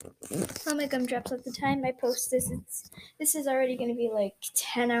Oh, my gumdrops, at the time I post this, this is already going to be like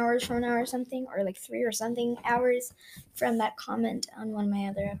 10 hours from now or something, or like 3 or something hours from that comment on one of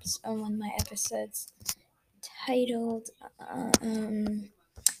my episodes titled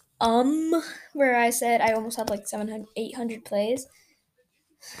where I said I almost had like 800 plays.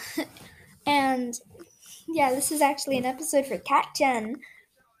 And yeah, this is actually an episode for Kat-chan.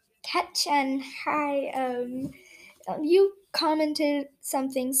 Kat-chan, hi. You commented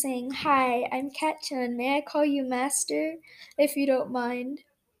something saying, "Hi, I'm Kat-chan. May I call you Master, if you don't mind?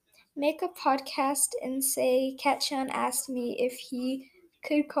 Make a podcast and say Kat-chan asked me if he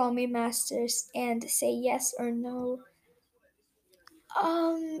could call me Master and say yes or no."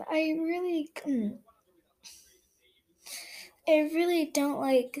 I really don't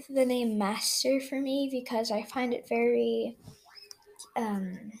like the name Master for me because I find it very,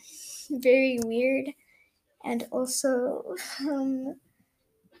 very weird, and also,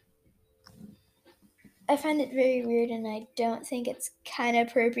 I find it very weird, and I don't think it's kind of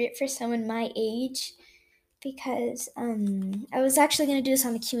appropriate for someone my age, because I was actually going to do this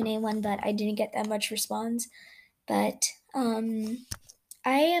on the Q&A one, but I didn't get that much response. But I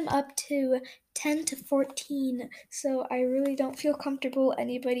am up to 10 to 14, so I really don't feel comfortable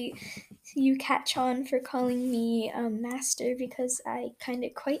anybody you catch on for calling me Master, because I find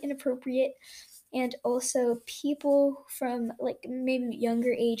it quite inappropriate. And also, people from like maybe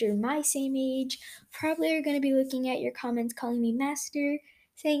younger age or my same age probably are going to be looking at your comments calling me Master,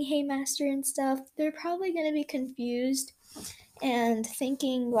 saying hey Master and stuff. They're probably going to be confused and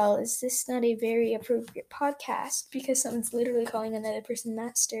thinking, well, is this not a very appropriate podcast because someone's literally calling another person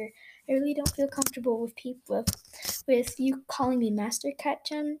Master? I really don't feel comfortable with people with you calling me Master,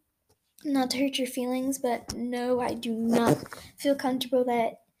 Kat-chan. Not to hurt your feelings, but no, I do not feel comfortable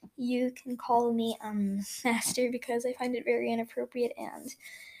that you can call me Master, because I find it very inappropriate and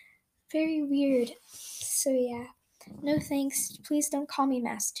very weird. So yeah, no thanks. Please don't call me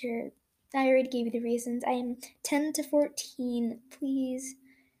Master. I already gave you the reasons. I am 10 to 14. Please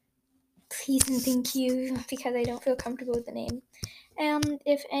and thank you, because I don't feel comfortable with the name. And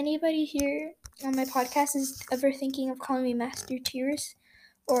if anybody here on my podcast is ever thinking of calling me Master Tears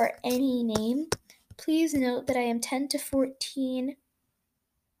or any name, please note that I am 10 to 14.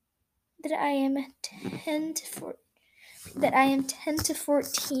 That I am 10 to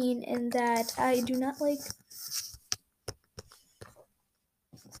 14, and that I do not like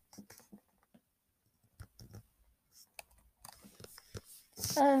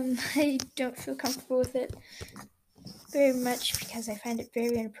I don't feel comfortable with it very much because I find it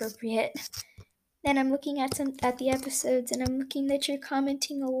very inappropriate. Then I'm looking at the episodes, and I'm looking that you're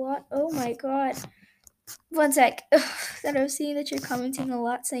commenting a lot. Oh my god. One sec. That I'm seeing that you're commenting a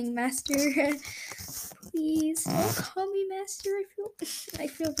lot saying Master. Please don't call me Master. I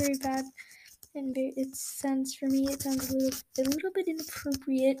feel very bad. And it sounds a little bit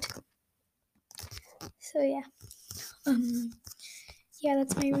inappropriate. So yeah. Yeah,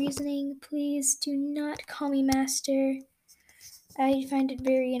 that's my reasoning. Please do not call me Master. I find it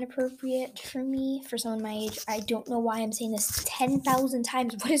very inappropriate for me, for someone my age. I don't know why I'm saying this 10,000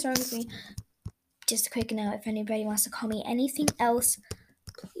 times. What is wrong with me? Just a quick note, if anybody wants to call me anything else,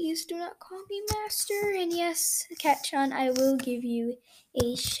 please do not call me Master. And yes, Kat-chan, I will give you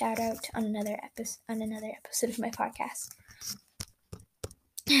a shout out on another episode of my podcast.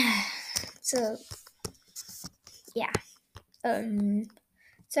 So, yeah.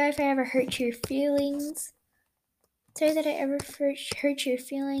 Sorry if I ever hurt your feelings. Sorry that I ever hurt your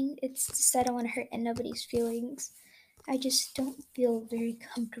feeling. It's just I don't want to hurt anybody's feelings. I just don't feel very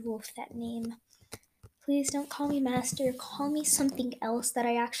comfortable with that name. Please don't call me Master. Call me something else that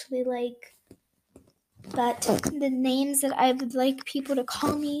I actually like. But the names that I would like people to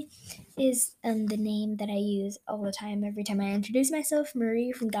call me is the name that I use all the time, every time I introduce myself,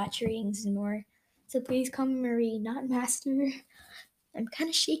 Marie from Gotcha Rings and more. So please call me Marie, not Master. I'm kind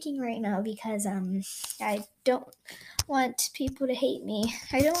of shaking right now because I don't want people to hate me.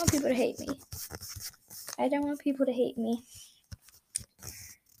 I don't want people to hate me.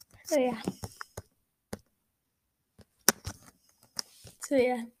 So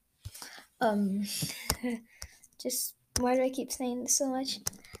yeah. Just, why do I keep saying this so much?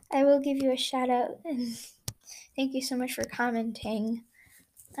 I will give you a shout out, and thank you so much for commenting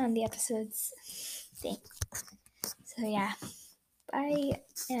on the episodes. Thanks. So yeah. Bye.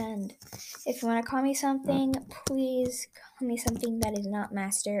 And if you want to call me something, please call me something that is not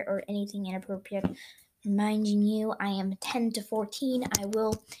Master or anything inappropriate. Reminding you, I am 10 to 14. I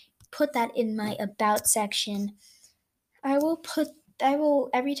will put that in my about section.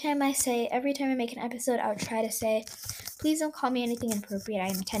 Every time I make an episode, I'll try to say, Please don't call me anything inappropriate. I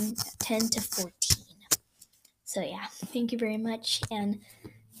am 10 to 14. So yeah, thank you very much. And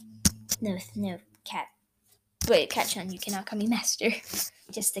no, cat. Wait, Katchun, you cannot call me master.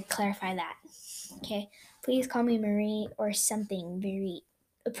 Just to clarify that. Okay? Please call me Marie or something very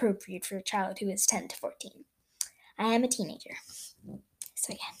appropriate for a child who is 10 to 14. I am a teenager.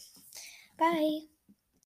 So yeah. Bye.